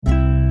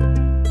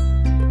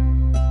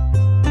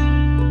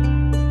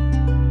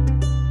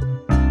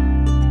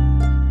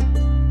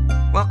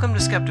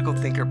Skeptical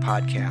Thinker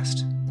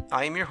podcast.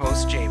 I am your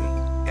host, Jamie,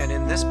 and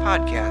in this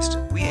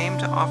podcast, we aim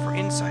to offer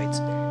insights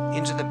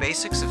into the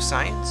basics of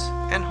science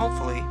and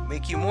hopefully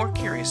make you more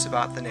curious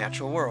about the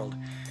natural world.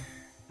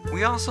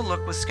 We also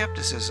look with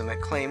skepticism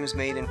at claims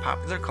made in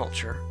popular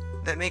culture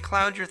that may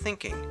cloud your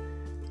thinking,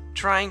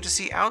 trying to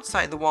see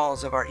outside the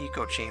walls of our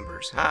echo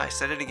chambers. I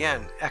said it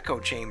again, echo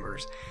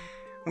chambers.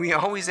 We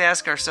always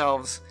ask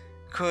ourselves,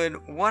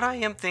 could what I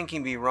am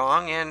thinking be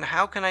wrong, and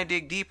how can I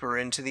dig deeper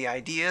into the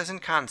ideas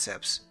and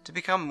concepts to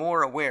become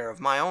more aware of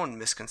my own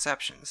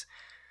misconceptions?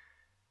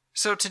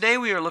 So today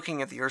we are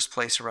looking at the Earth's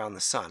place around the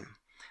sun.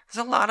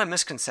 There's a lot of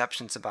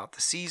misconceptions about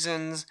the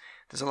seasons.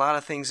 There's a lot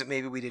of things that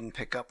maybe we didn't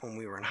pick up when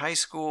we were in high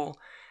school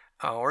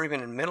or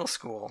even in middle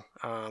school.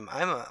 I'm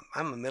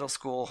a middle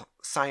school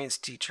science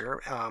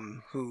teacher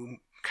who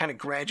kind of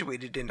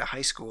graduated into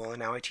high school, and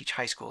now I teach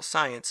high school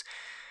science.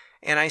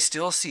 And I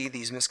still see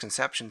these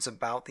misconceptions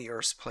about the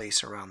Earth's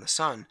place around the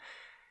sun.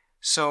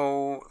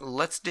 So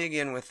let's dig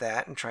in with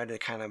that and try to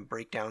kind of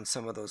break down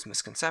some of those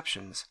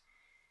misconceptions.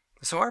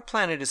 So our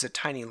planet is a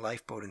tiny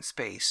lifeboat in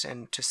space,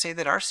 and to say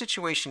that our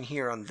situation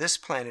here on this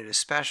planet is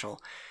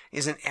special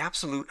is an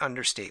absolute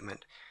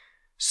understatement.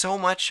 So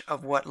much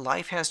of what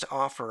life has to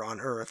offer on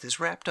Earth is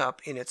wrapped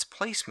up in its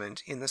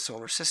placement in the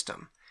solar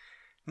system.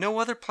 No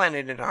other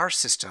planet in our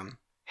system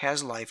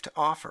has life to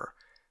offer,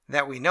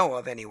 that we know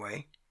of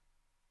anyway.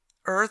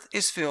 Earth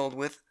is filled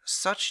with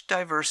such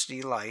diversity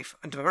of life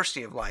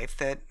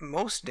that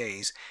most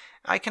days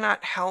I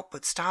cannot help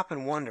but stop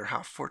and wonder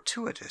how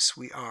fortuitous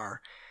we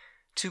are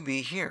to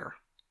be here.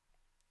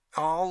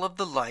 All of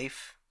the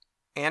life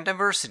and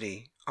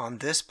diversity on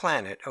this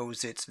planet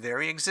owes its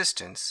very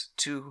existence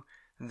to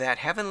that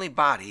heavenly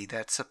body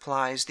that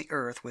supplies the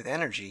Earth with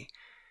energy,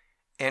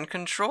 and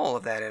control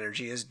of that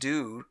energy is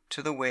due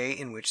to the way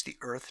in which the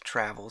Earth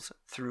travels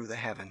through the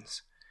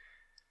heavens.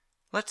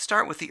 Let's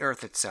start with the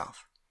Earth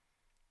itself.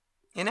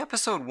 In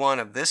episode 1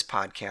 of this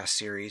podcast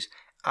series,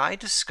 I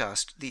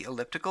discussed the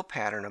elliptical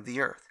pattern of the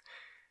Earth.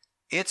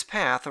 Its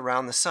path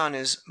around the sun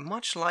is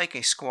much like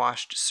a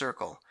squashed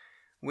circle,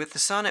 with the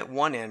sun at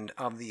one end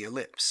of the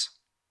ellipse.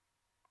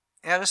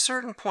 At a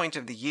certain point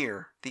of the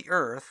year, the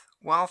Earth,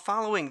 while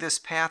following this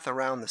path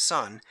around the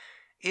sun,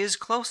 is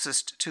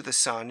closest to the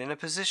sun in a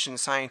position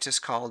scientists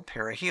called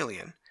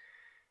perihelion.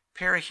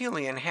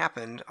 Perihelion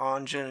happened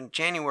on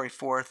January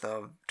 4th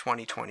of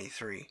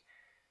 2023.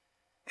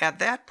 At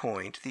that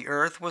point, the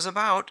Earth was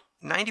about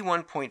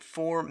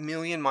 91.4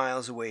 million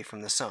miles away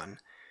from the sun.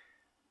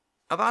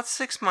 About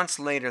 6 months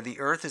later, the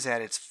Earth is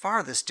at its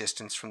farthest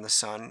distance from the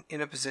sun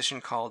in a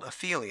position called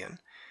aphelion.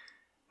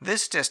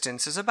 This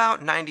distance is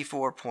about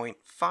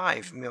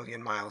 94.5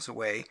 million miles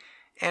away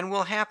and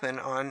will happen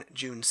on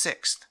June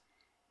 6th.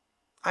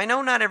 I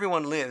know not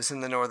everyone lives in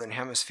the northern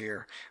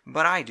hemisphere,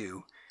 but I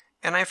do,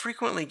 and I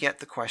frequently get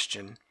the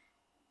question,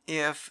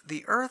 if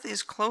the Earth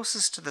is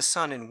closest to the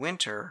sun in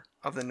winter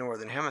of the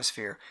northern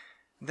hemisphere,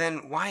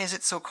 then why is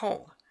it so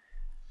cold?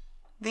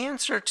 The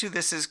answer to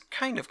this is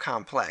kind of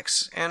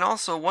complex, and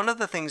also one of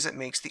the things that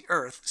makes the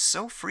Earth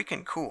so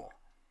freaking cool.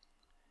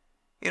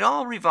 It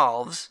all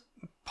revolves,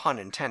 pun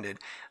intended,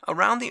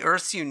 around the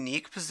Earth's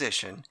unique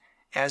position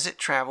as it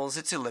travels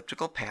its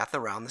elliptical path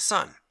around the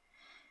sun.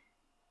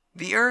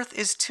 The Earth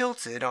is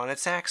tilted on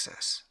its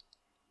axis.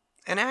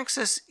 An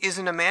axis is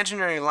an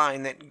imaginary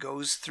line that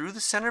goes through the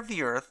center of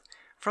the Earth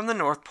from the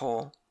North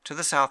Pole to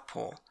the South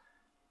Pole.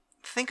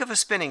 Think of a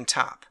spinning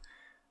top.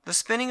 The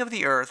spinning of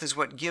the Earth is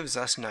what gives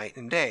us night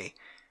and day.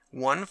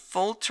 One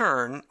full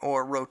turn,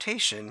 or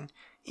rotation,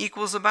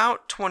 equals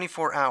about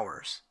 24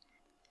 hours.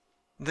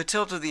 The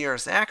tilt of the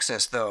Earth's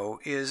axis, though,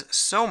 is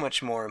so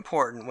much more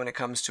important when it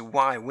comes to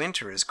why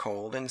winter is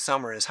cold and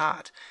summer is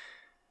hot.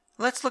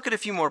 Let's look at a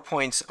few more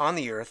points on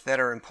the Earth that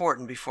are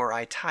important before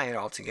I tie it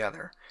all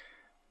together.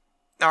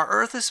 Our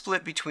Earth is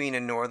split between a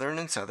northern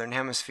and southern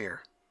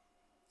hemisphere.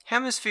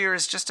 Hemisphere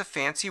is just a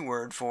fancy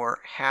word for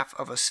half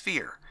of a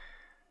sphere.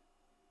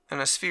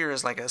 And a sphere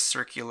is like a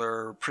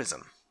circular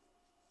prism.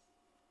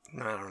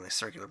 Not really a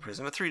circular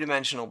prism, a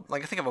three-dimensional,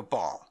 like think of a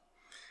ball.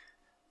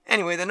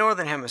 Anyway, the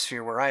northern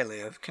hemisphere where I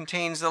live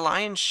contains the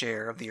lion's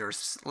share of the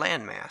Earth's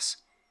landmass.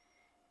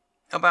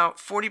 About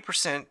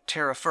 40%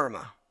 terra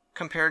firma,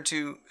 compared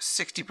to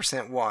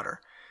 60% water.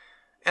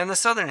 And the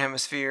southern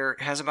hemisphere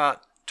has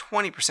about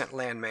 20%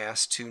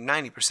 landmass to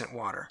 90%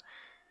 water.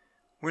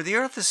 Where the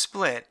Earth is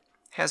split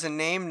has a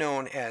name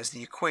known as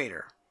the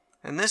equator,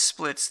 and this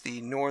splits the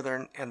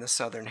northern and the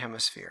southern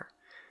hemisphere.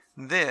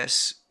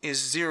 This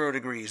is 0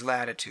 degrees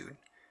latitude.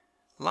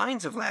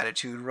 Lines of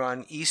latitude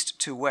run east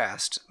to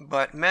west,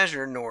 but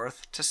measure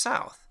north to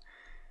south.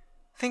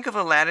 Think of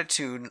a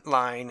latitude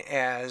line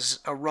as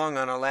a rung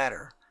on a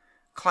ladder.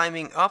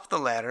 Climbing up the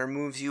ladder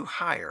moves you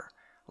higher,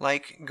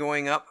 like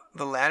going up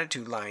the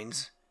latitude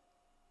lines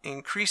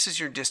increases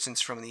your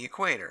distance from the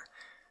equator.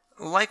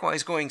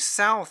 Likewise, going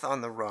south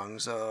on the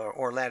rungs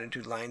or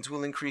latitude lines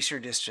will increase your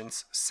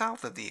distance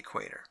south of the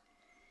equator.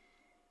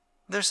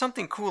 There's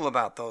something cool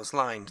about those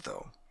lines,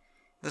 though.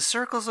 The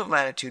circles of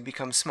latitude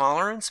become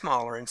smaller and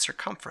smaller in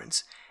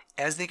circumference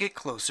as they get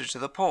closer to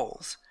the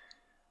poles.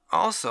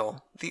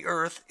 Also, the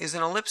Earth is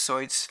an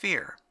ellipsoid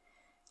sphere.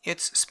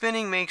 Its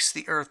spinning makes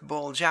the Earth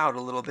bulge out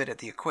a little bit at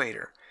the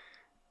equator.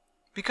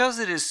 Because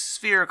it is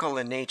spherical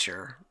in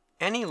nature,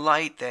 any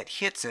light that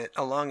hits it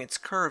along its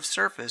curved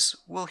surface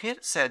will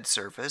hit said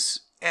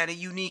surface at a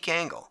unique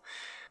angle.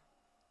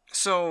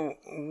 So,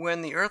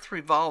 when the Earth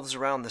revolves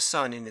around the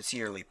Sun in its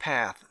yearly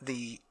path,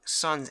 the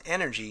Sun's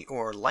energy,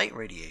 or light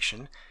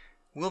radiation,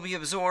 will be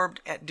absorbed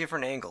at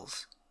different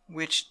angles,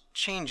 which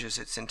changes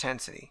its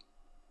intensity.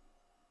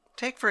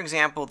 Take, for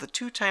example, the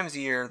 2 times a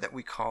year that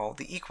we call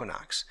the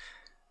equinox.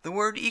 The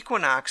word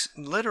equinox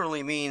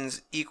literally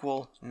means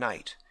equal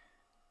night.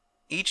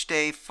 Each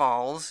day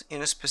falls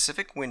in a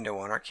specific window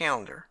on our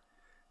calendar.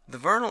 The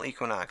vernal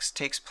equinox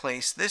takes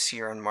place this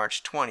year on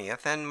March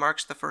 20th and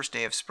marks the first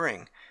day of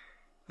spring.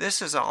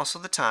 This is also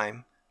the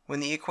time when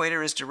the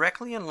equator is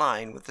directly in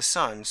line with the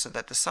Sun, so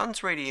that the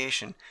Sun's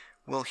radiation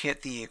will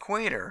hit the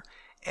equator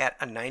at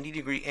a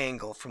 90-degree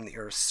angle from the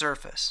Earth's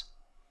surface.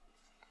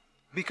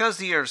 Because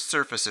the Earth's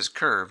surface is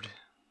curved,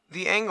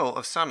 the angle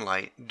of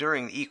sunlight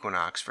during the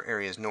equinox for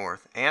areas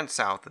north and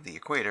south of the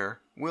equator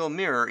will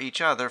mirror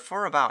each other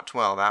for about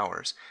 12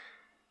 hours.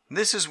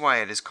 This is why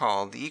it is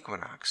called the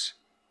equinox.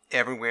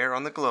 Everywhere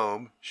on the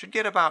globe should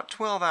get about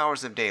 12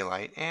 hours of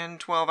daylight and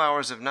 12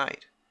 hours of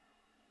night.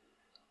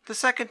 The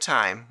second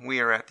time we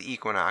are at the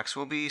equinox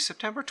will be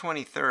September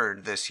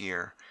 23rd this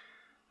year.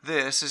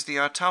 This is the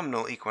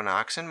autumnal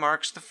equinox and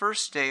marks the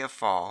first day of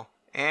fall,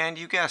 and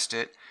you guessed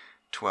it,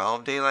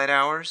 12 daylight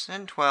hours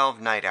and 12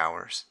 night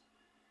hours.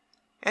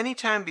 Any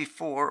time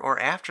before or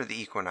after the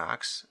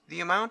equinox, the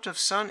amount of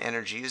sun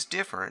energy is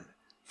different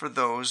for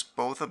those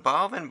both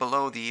above and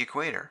below the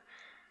equator.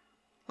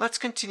 Let's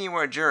continue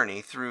our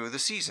journey through the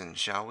seasons,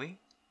 shall we?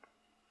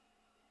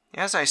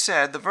 As I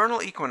said, the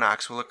vernal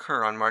equinox will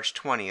occur on March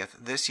 20th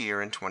this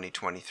year in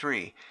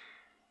 2023.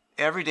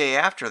 Every day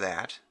after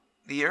that,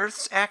 the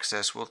Earth's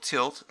axis will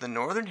tilt the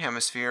northern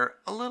hemisphere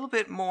a little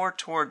bit more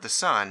toward the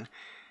sun,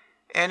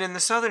 and in the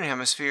southern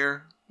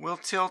hemisphere will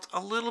tilt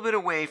a little bit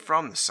away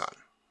from the sun.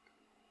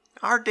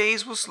 Our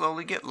days will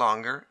slowly get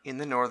longer in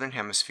the northern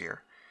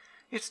hemisphere.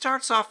 It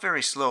starts off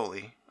very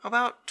slowly,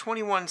 about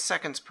 21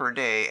 seconds per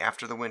day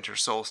after the winter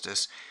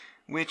solstice,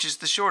 which is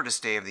the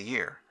shortest day of the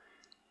year.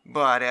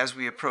 But as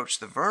we approach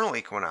the vernal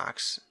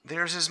equinox,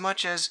 there's as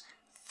much as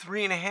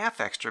 3.5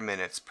 extra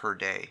minutes per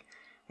day,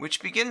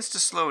 which begins to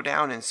slow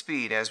down in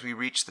speed as we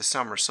reach the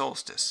summer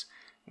solstice,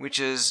 which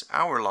is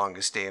our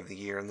longest day of the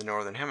year in the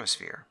northern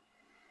hemisphere.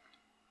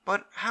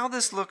 But how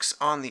this looks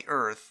on the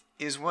Earth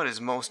is what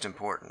is most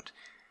important.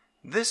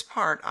 This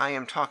part I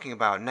am talking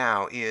about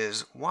now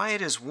is why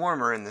it is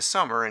warmer in the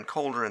summer and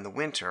colder in the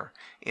winter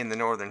in the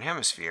northern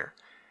hemisphere.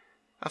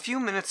 A few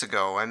minutes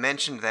ago I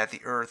mentioned that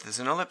the Earth is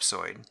an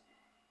ellipsoid.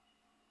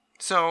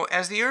 So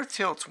as the Earth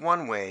tilts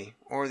one way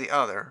or the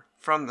other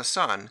from the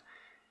Sun,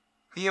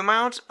 the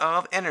amount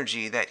of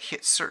energy that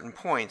hits certain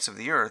points of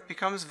the Earth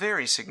becomes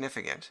very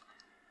significant.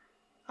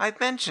 I've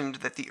mentioned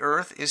that the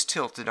Earth is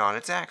tilted on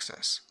its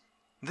axis.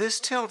 This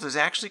tilt is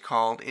actually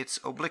called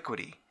its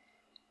obliquity.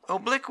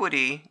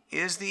 Obliquity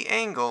is the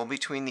angle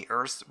between the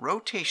Earth's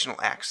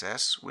rotational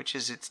axis, which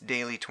is its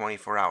daily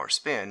 24-hour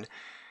spin,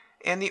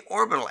 and the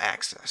orbital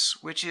axis,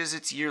 which is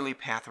its yearly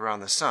path around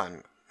the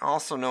Sun,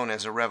 also known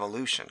as a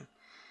revolution.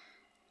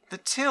 The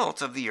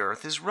tilt of the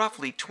Earth is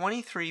roughly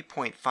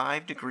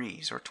 23.5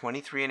 degrees, or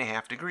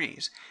 23.5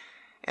 degrees,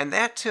 and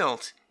that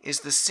tilt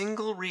is the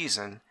single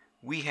reason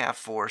we have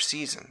 4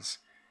 seasons.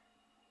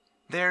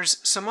 There's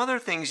some other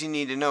things you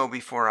need to know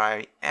before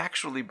I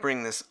actually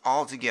bring this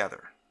all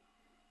together.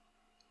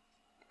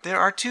 There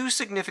are 2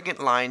 significant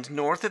lines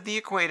north of the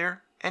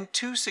equator and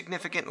 2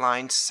 significant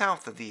lines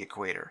south of the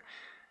equator.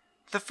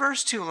 The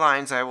first 2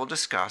 lines I will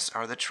discuss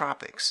are the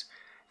tropics.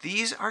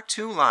 These are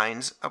 2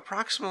 lines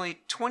approximately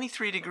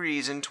 23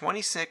 degrees and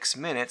 26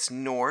 minutes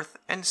north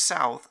and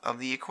south of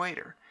the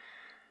equator.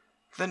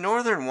 The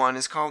northern one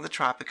is called the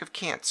Tropic of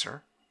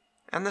Cancer,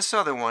 and the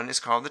southern one is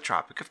called the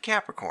Tropic of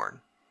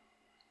Capricorn.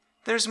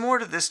 There's more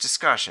to this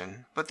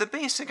discussion, but the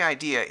basic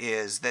idea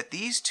is that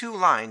these 2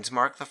 lines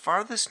mark the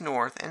farthest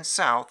north and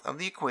south of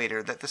the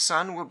equator that the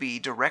sun will be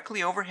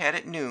directly overhead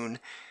at noon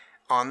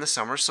on the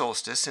summer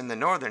solstice in the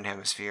northern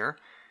hemisphere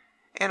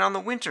and on the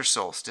winter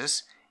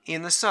solstice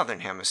in the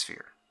southern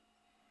hemisphere.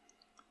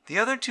 The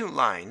other 2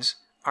 lines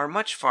are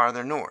much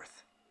farther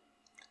north.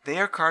 They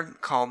are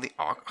called the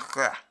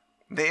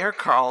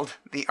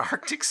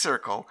Arctic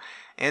Circle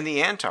and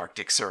the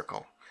Antarctic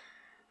Circle.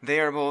 They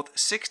are both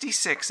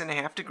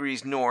 66.5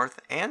 degrees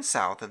north and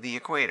south of the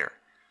equator.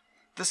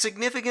 The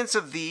significance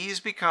of these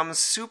becomes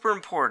super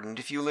important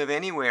if you live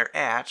anywhere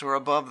at or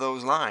above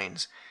those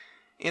lines.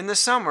 In the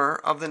summer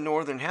of the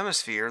northern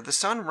hemisphere, the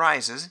sun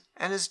rises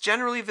and is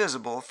generally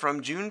visible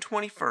from June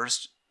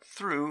 21st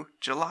through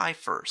July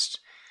 1st.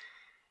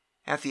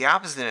 At the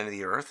opposite end of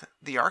the Earth,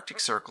 the Arctic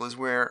Circle is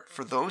where,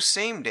 for those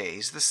same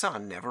days, the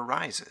sun never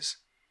rises.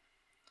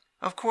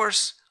 Of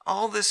course,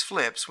 all this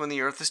flips when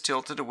the Earth is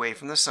tilted away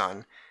from the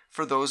sun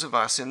for those of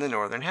us in the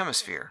northern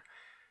hemisphere.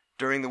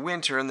 During the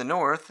winter in the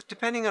north,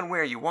 depending on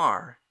where you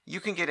are you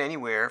can get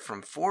anywhere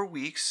from 4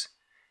 weeks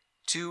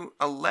to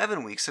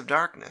 11 weeks of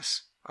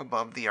darkness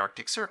above the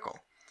Arctic Circle.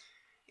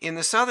 In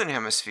the southern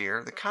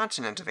hemisphere, the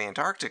continent of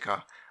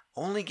Antarctica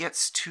only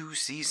gets 2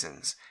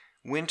 seasons,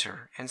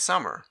 winter and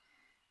summer.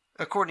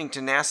 According to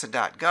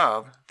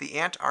NASA.gov, the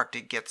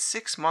Antarctic gets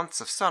 6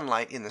 months of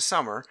sunlight in the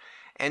summer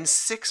and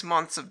 6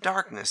 months of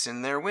darkness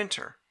in their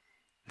winter.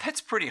 That's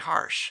pretty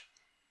harsh.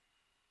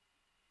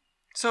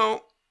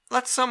 So,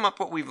 let's sum up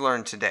what we've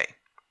learned today.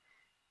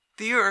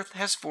 The Earth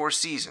has 4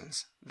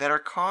 seasons that are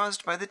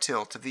caused by the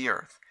tilt of the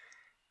Earth.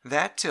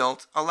 That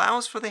tilt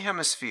allows for the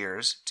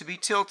hemispheres to be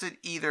tilted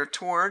either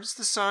towards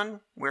the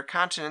sun, where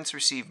continents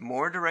receive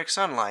more direct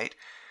sunlight,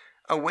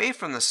 away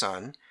from the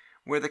sun,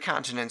 where the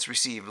continents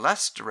receive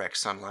less direct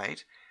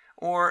sunlight,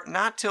 or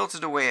not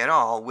tilted away at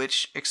all,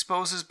 which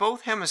exposes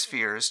both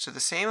hemispheres to the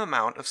same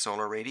amount of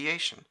solar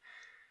radiation.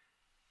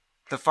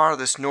 The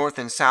farthest north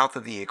and south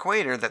of the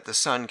equator that the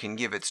sun can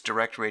give its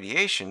direct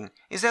radiation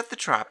is at the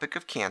Tropic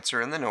of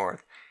Cancer in the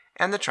north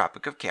and the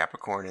Tropic of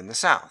Capricorn in the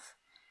south.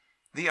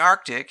 The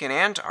Arctic and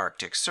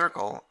Antarctic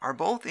Circle are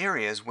both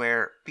areas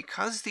where,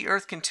 because the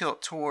Earth can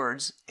tilt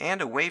towards and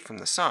away from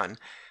the sun,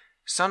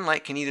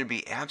 sunlight can either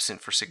be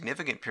absent for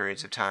significant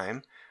periods of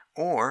time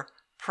or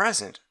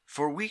present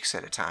for weeks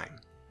at a time.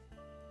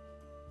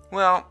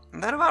 Well,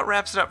 that about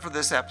wraps it up for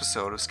this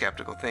episode of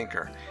Skeptical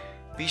Thinker.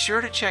 Be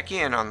sure to check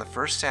in on the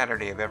first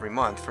Saturday of every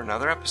month for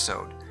another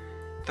episode.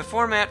 The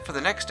format for the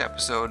next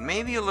episode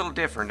may be a little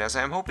different, as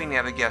I'm hoping to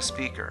have a guest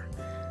speaker,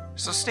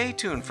 so stay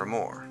tuned for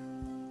more.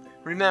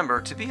 Remember,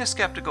 to be a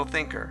skeptical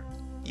thinker,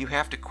 you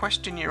have to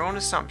question your own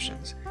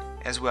assumptions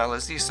as well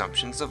as the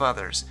assumptions of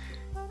others.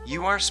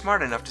 You are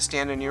smart enough to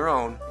stand on your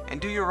own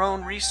and do your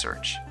own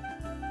research.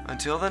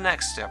 Until the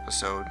next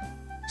episode,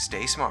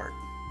 stay smart.